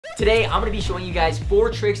Today, I'm gonna be showing you guys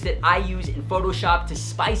 4 tricks that I use in Photoshop to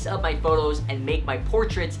spice up my photos and make my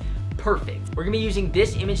portraits perfect. We're gonna be using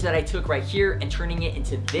this image that I took right here and turning it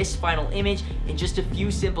into this final image in just a few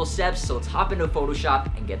simple steps. So let's hop into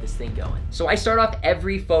Photoshop and get this thing going. So I start off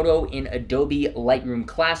every photo in Adobe Lightroom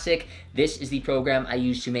Classic. This is the program I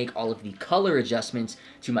use to make all of the color adjustments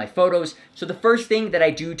to my photos. So the first thing that I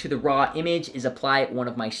do to the raw image is apply one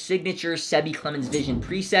of my signature Sebby Clemens VISIØN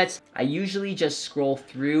presets. I usually just scroll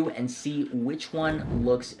through and see which one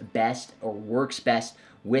looks best or works best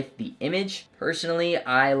with the image. Personally,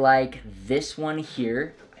 I like this one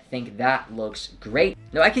here. I think that looks great.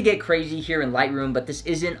 Now I could get crazy here in Lightroom, but this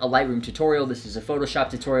isn't a Lightroom tutorial, this is a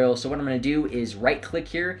Photoshop tutorial. So what I'm gonna do is right click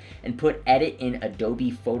here and put edit in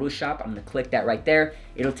Adobe Photoshop. I'm gonna click that right there.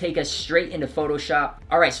 It'll take us straight into Photoshop.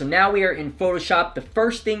 All right, so now we are in Photoshop. The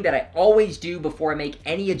first thing that I always do before I make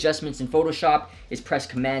any adjustments in Photoshop is press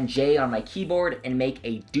Command J on my keyboard and make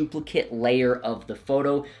a duplicate layer of the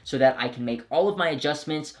photo so that I can make all of my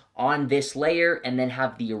adjustments on this layer and then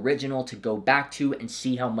have the original to go back to and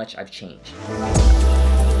see how much I've changed.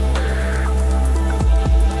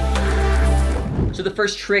 So the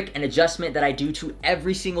first trick and adjustment that I do to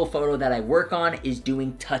every single photo that I work on is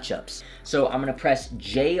doing touch-ups. So I'm gonna press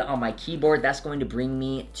J on my keyboard. That's going to bring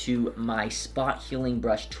me to my spot healing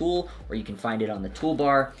brush tool, or you can find it on the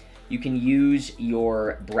toolbar. You can use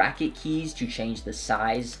your bracket keys to change the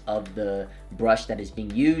size of the brush that is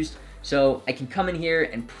being used. So I can come in here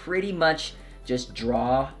and pretty much just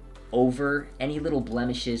draw over any little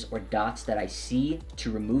blemishes or dots that I see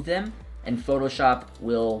to remove them, and Photoshop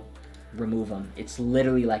will remove them. It's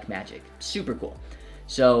literally like magic. Super cool.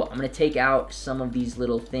 So I'm gonna take out some of these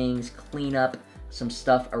little things, clean up some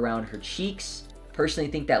stuff around her cheeks. Personally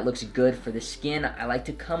think that looks good for the skin. I like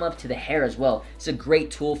to come up to the hair as well. It's a great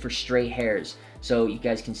tool for stray hairs. So you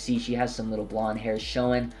guys can see she has some little blonde hairs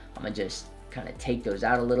showing. I'm gonna just kind of take those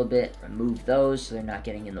out a little bit, remove those so they're not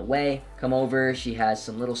getting in the way. Come over, she has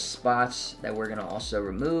some little spots that we're gonna also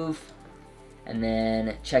remove. And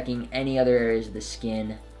then checking any other areas of the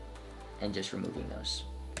skin and just removing those.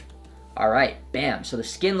 All right, bam. So the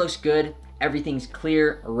skin looks good. Everything's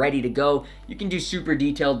clear, ready to go. You can do super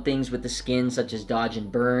detailed things with the skin, such as dodge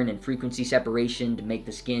and burn and frequency separation to make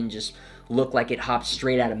the skin just look like it hopped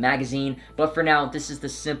straight out of magazine. But for now, this is the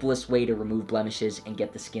simplest way to remove blemishes and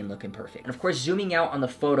get the skin looking perfect. And of course, zooming out on the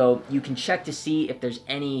photo, you can check to see if there's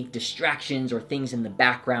any distractions or things in the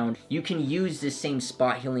background. You can use this same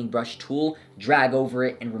spot healing brush tool, drag over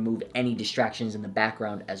it, and remove any distractions in the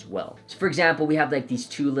background as well. So for example, we have like these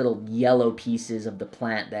 2 little yellow pieces of the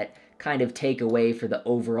plant that kind of take away for the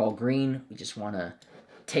overall green. We just want to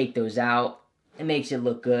take those out. It makes it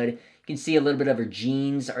look good. You can see a little bit of her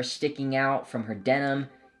jeans are sticking out from her denim. You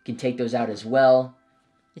can take those out as well.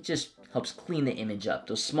 It just helps clean the image up.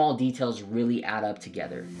 Those small details really add up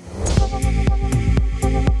together.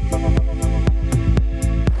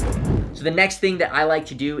 So the next thing that I like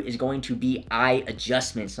to do is going to be eye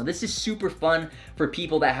adjustments. Now this is super fun for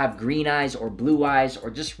people that have green eyes or blue eyes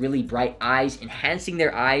or just really bright eyes. Enhancing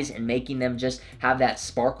their eyes and making them just have that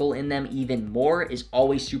sparkle in them even more is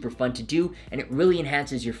always super fun to do, and it really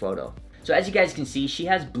enhances your photo. So as you guys can see, she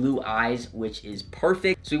has blue eyes, which is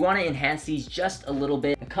perfect. So we want to enhance these just a little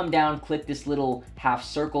bit. Come down, click this little half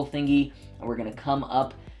circle thingy, and we're going to come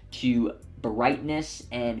up to brightness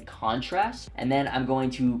and contrast, and then I'm going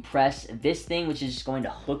to press this thing, which is just going to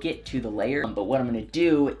hook it to the layer. But what I'm going to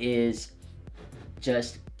do is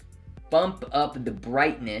just bump up the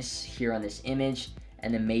brightness here on this image,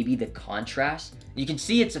 and then maybe the contrast. You can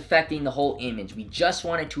see it's affecting the whole image. We just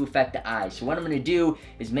want it to affect the eyes. So what I'm going to do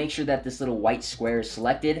is make sure that this little white square is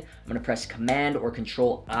selected. I'm going to press Command or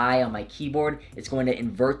Control I on my keyboard. It's going to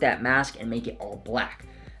invert that mask and make it all black.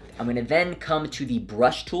 I'm going to then come to the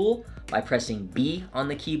brush tool by pressing B on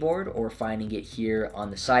the keyboard or finding it here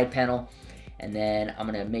on the side panel. And then I'm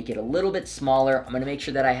going to make it a little bit smaller. I'm going to make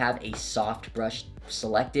sure that I have a soft brush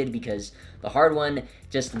selected because the hard one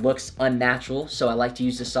just looks unnatural. So I like to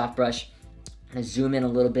use the soft brush. I'm going to zoom in a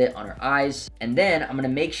little bit on her eyes. And then I'm going to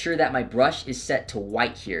make sure that my brush is set to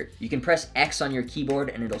white here. You can press X on your keyboard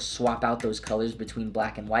and it'll swap out those colors between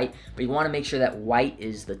black and white. But you want to make sure that white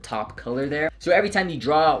is the top color there. So every time you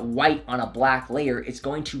draw white on a black layer, it's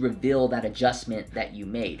going to reveal that adjustment that you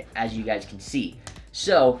made, as you guys can see.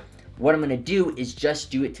 So what I'm going to do is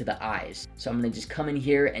just do it to the eyes. So I'm going to just come in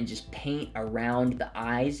here and just paint around the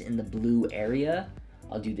eyes in the blue area.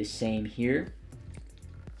 I'll do the same here.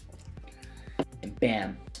 And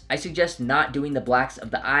bam. I suggest not doing the blacks of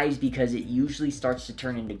the eyes because it usually starts to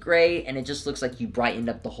turn into gray and it just looks like you brightened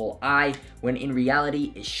up the whole eye, when in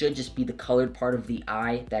reality it should just be the colored part of the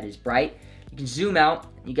eye that is bright. You can zoom out,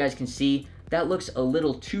 you guys can see that looks a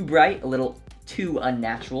little too bright, a little too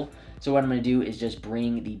unnatural. So what I'm gonna do is just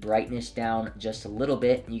bring the brightness down just a little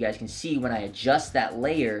bit. And you guys can see when I adjust that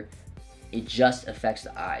layer, it just affects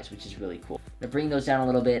the eyes, which is really cool. I'm gonna bring those down a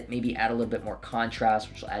little bit, maybe add a little bit more contrast,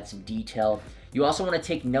 which will add some detail. You also wanna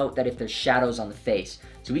take note that if there's shadows on the face.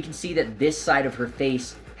 So we can see that this side of her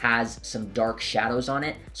face has some dark shadows on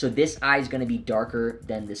it. So this eye is gonna be darker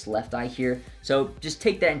than this left eye here. So just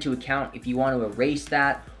take that into account. If you want to erase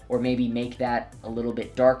that or maybe make that a little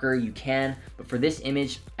bit darker, you can. But for this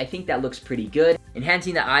image, I think that looks pretty good.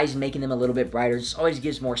 Enhancing the eyes and making them a little bit brighter just always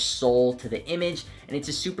gives more soul to the image, and it's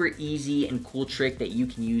a super easy and cool trick that you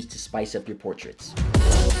can use to spice up your portraits.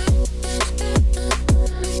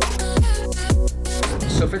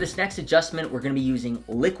 So for this next adjustment, we're gonna be using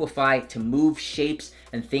Liquify to move shapes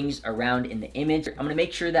and things around in the image. I'm gonna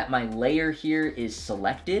make sure that my layer here is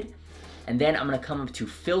selected, and then I'm gonna come up to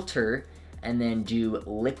Filter and then do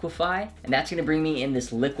Liquify, and that's gonna bring me in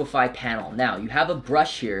this Liquify panel. Now, you have a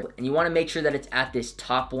brush here, and you wanna make sure that it's at this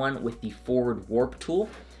top one with the forward warp tool,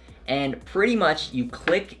 and pretty much you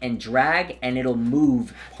click and drag, and it'll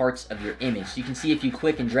move parts of your image. So you can see if you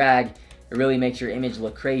click and drag, it really makes your image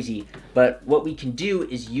look crazy. But what we can do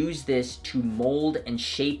is use this to mold and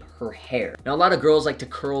shape her hair. Now, a lot of girls like to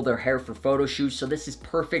curl their hair for photo shoots, so this is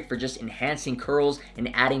perfect for just enhancing curls and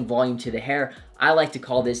adding volume to the hair. I like to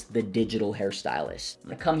call this the digital hairstylist.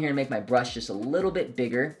 I'm gonna come here and make my brush just a little bit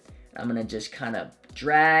bigger. I'm gonna just kind of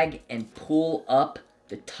drag and pull up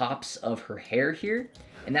the tops of her hair here.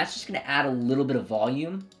 And that's just gonna add a little bit of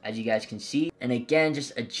volume, as you guys can see. And again,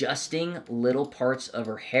 just adjusting little parts of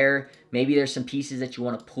her hair. Maybe there's some pieces that you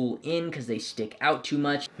wanna pull in because they stick out too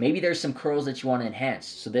much. Maybe there's some curls that you wanna enhance.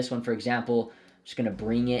 So this one, for example, I'm just gonna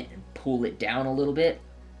bring it and pull it down a little bit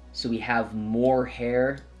so we have more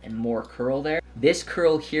hair and more curl there. This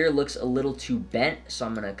curl here looks a little too bent, so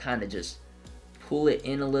I'm gonna kind of just pull it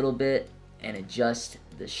in a little bit and adjust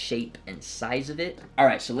the shape and size of it. All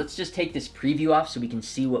right, so let's just take this preview off so we can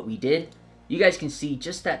see what we did. You guys can see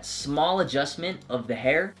just that small adjustment of the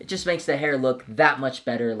hair. It just makes the hair look that much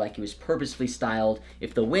better, like it was purposefully styled.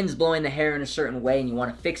 If the wind's blowing the hair in a certain way and you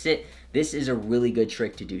want to fix it, this is a really good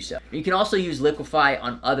trick to do so. You can also use Liquify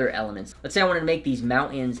on other elements. Let's say I wanted to make these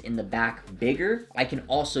mountains in the back bigger. I can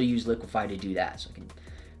also use Liquify to do that. So I can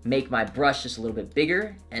make my brush just a little bit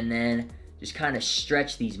bigger and then just kind of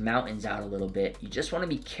stretch these mountains out a little bit. You just want to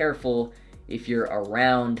be careful if you're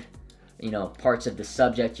around, you know, parts of the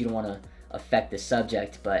subject. You don't want to affect the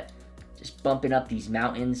subject, but just bumping up these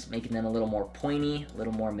mountains, making them a little more pointy, a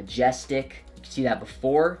little more majestic. You can see that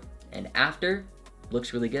before and after.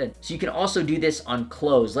 Looks really good. So you can also do this on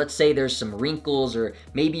clothes. Let's say there's some wrinkles or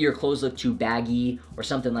maybe your clothes look too baggy or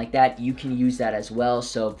something like that. You can use that as well.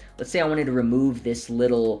 So let's say I wanted to remove this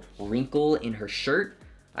little wrinkle in her shirt.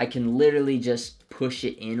 I can literally just push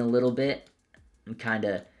it in a little bit and kind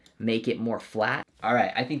of make it more flat. All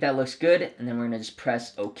right, I think that looks good. And then we're gonna just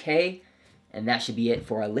press OK. And that should be it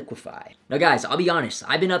for our Liquify. Now guys, I'll be honest,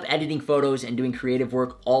 I've been up editing photos and doing creative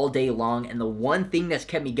work all day long, and the one thing that's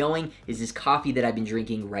kept me going is this coffee that I've been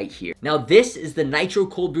drinking right here. Now this is the Nitro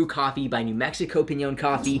Cold Brew Coffee by New Mexico Piñon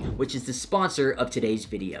Coffee, which is the sponsor of today's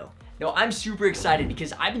video. Now, I'm super excited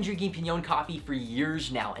because I've been drinking Piñon coffee for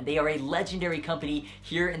years now, and they are a legendary company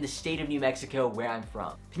here in the state of New Mexico where I'm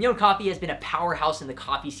from. Piñon coffee has been a powerhouse in the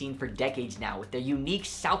coffee scene for decades now with their unique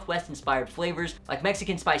Southwest-inspired flavors like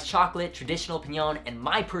Mexican spiced chocolate, traditional Piñon, and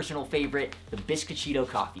my personal favorite, the Bizcochito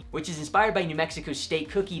coffee, which is inspired by New Mexico's state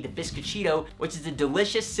cookie, the Bizcochito, which is a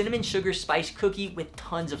delicious cinnamon sugar spiced cookie with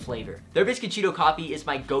tons of flavor. Their Bizcochito coffee is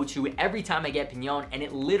my go-to every time I get Piñon, and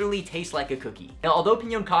it literally tastes like a cookie. Now, although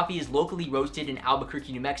Piñon coffee is locally roasted in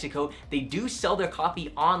Albuquerque, New Mexico, they do sell their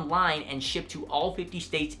coffee online and ship to all 50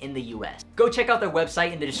 states in the US. Go check out their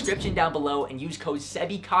website in the description down below and use code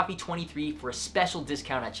SEBBYCOFFEE23 for a special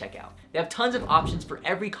discount at checkout. They have tons of options for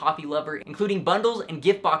every coffee lover, including bundles and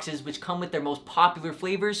gift boxes which come with their most popular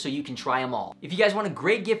flavors so you can try them all. If you guys want a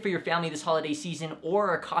great gift for your family this holiday season or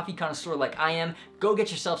are a coffee connoisseur like I am, go get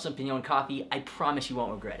yourself some Piñon coffee. I promise you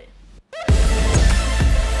won't regret it.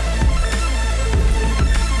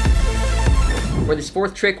 For this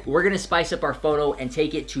fourth trick, we're gonna spice up our photo and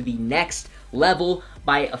take it to the next level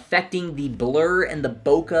by affecting the blur and the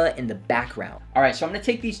bokeh in the background. All right, so I'm gonna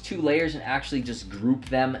take these two layers and actually just group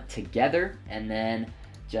them together and then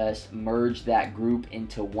just merge that group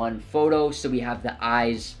into one photo so we have the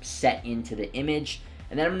eyes set into the image.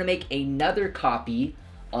 And then I'm gonna make another copy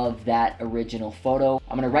of that original photo.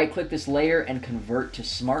 I'm gonna right click this layer and convert to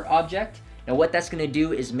Smart Object. Now what that's going to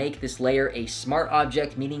do is make this layer a smart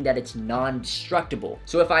object, meaning that it's non-destructible.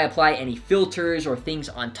 So if I apply any filters or things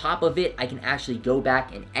on top of it, I can actually go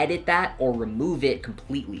back and edit that or remove it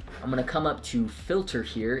completely. I'm going to come up to filter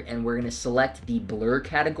here and we're going to select the blur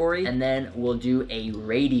category, and then we'll do a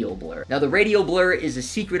radial blur. Now the radial blur is a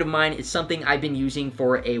secret of mine. It's something I've been using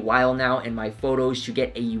for a while now in my photos to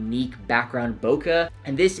get a unique background bokeh,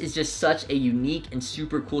 and this is just such a unique and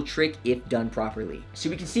super cool trick if done properly. So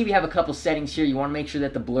we can see we have a couple settings here. You want to make sure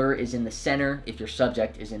that the blur is in the center if your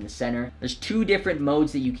subject is in the center. There's two different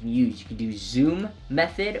modes that you can use. You can do zoom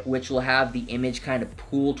method, which will have the image kind of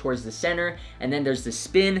pull towards the center, and then there's the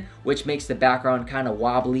spin, which makes the background kind of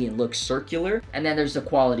wobbly and look circular, and then there's the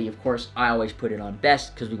quality. Of course, I always put it on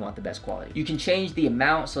best because we want the best quality. You can change the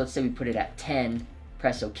amount, so let's say we put it at 10,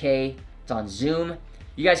 press OK, it's on zoom.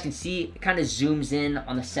 You guys can see it kind of zooms in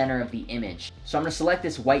on the center of the image. So I'm going to select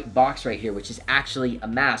this white box right here, which is actually a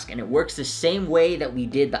mask, and it works the same way that we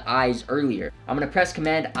did the eyes earlier. I'm going to press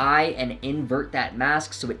Command I and invert that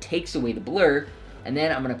mask so it takes away the blur, and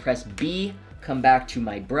then I'm going to press B, come back to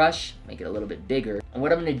my brush, make it a little bit bigger, and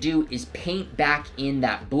what I'm going to do is paint back in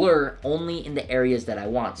that blur only in the areas that I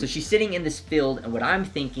want. So she's sitting in this field, and what I'm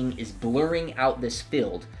thinking is blurring out this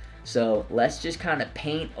field. So let's just kind of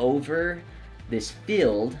paint over this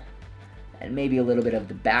field and maybe a little bit of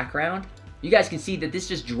the background. You guys can see that this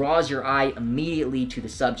just draws your eye immediately to the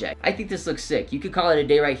subject. I think this looks sick. You could call it a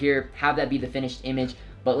day right here, have that be the finished image,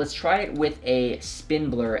 but let's try it with a spin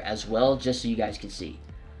blur as well, just so you guys can see.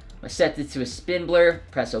 I'm gonna set this to a spin blur,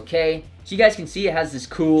 press OK. So you guys can see it has this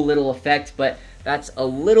cool little effect, but that's a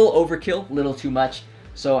little overkill, a little too much.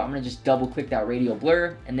 So I'm going to just double click that radial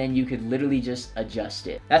blur, and then you could literally just adjust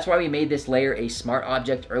it. That's why we made this layer a smart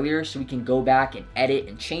object earlier, so we can go back and edit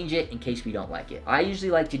and change it in case we don't like it. I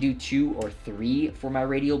usually like to do 2 or 3 for my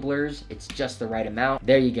radial blurs. It's just the right amount.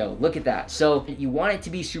 There you go. Look at that. So you want it to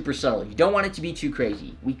be super subtle. You don't want it to be too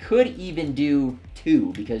crazy. We could even do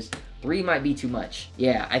 2 because 3 might be too much.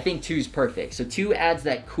 Yeah, I think 2 is perfect. So 2 adds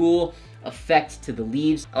that cool effect to the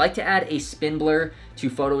leaves. I like to add a spin blur to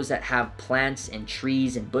photos that have plants and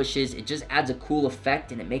trees and bushes. It just adds a cool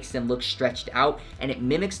effect and it makes them look stretched out, and it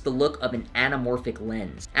mimics the look of an anamorphic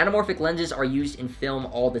lens. Anamorphic lenses are used in film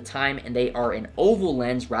all the time, and they are an oval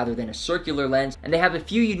lens rather than a circular lens, and they have a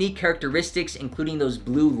few unique characteristics, including those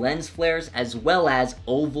blue lens flares as well as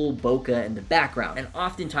oval bokeh in the background. And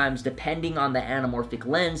oftentimes, depending on the anamorphic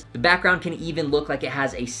lens, the background can even look like it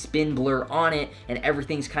has a spin blur on it and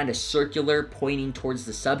everything's kind of circular pointing towards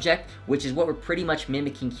the subject, which is what we're pretty much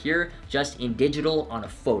mimicking here, just in digital on a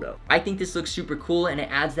photo. I think this looks super cool, and it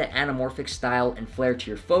adds that anamorphic style and flair to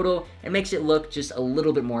your photo and makes it look just a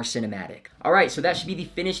little bit more cinematic. Alright, so that should be the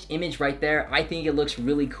finished image right there. I think it looks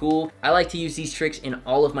really cool. I like to use these tricks in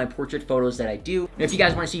all of my portrait photos that I do. And if you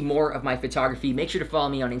guys want to see more of my photography, make sure to follow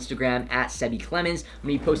me on Instagram at Sebby Clemens. I'm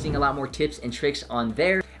going to be posting a lot more tips and tricks on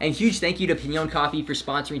there. And huge thank you to Pinon Coffee for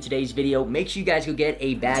sponsoring today's video. Make sure you guys go get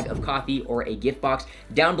a bag of coffee or a gift box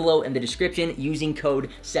down below in the description using code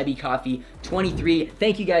SebbyCoffee23.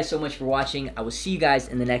 Thank you guys so much for watching. I will see you guys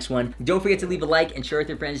in the next one. Don't forget to leave a like and share with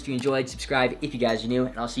your friends if you enjoyed. Subscribe if you guys are new,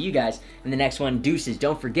 and I'll see you guys in the next one. Deuces.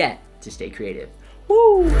 Don't forget to stay creative.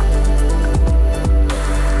 Woo!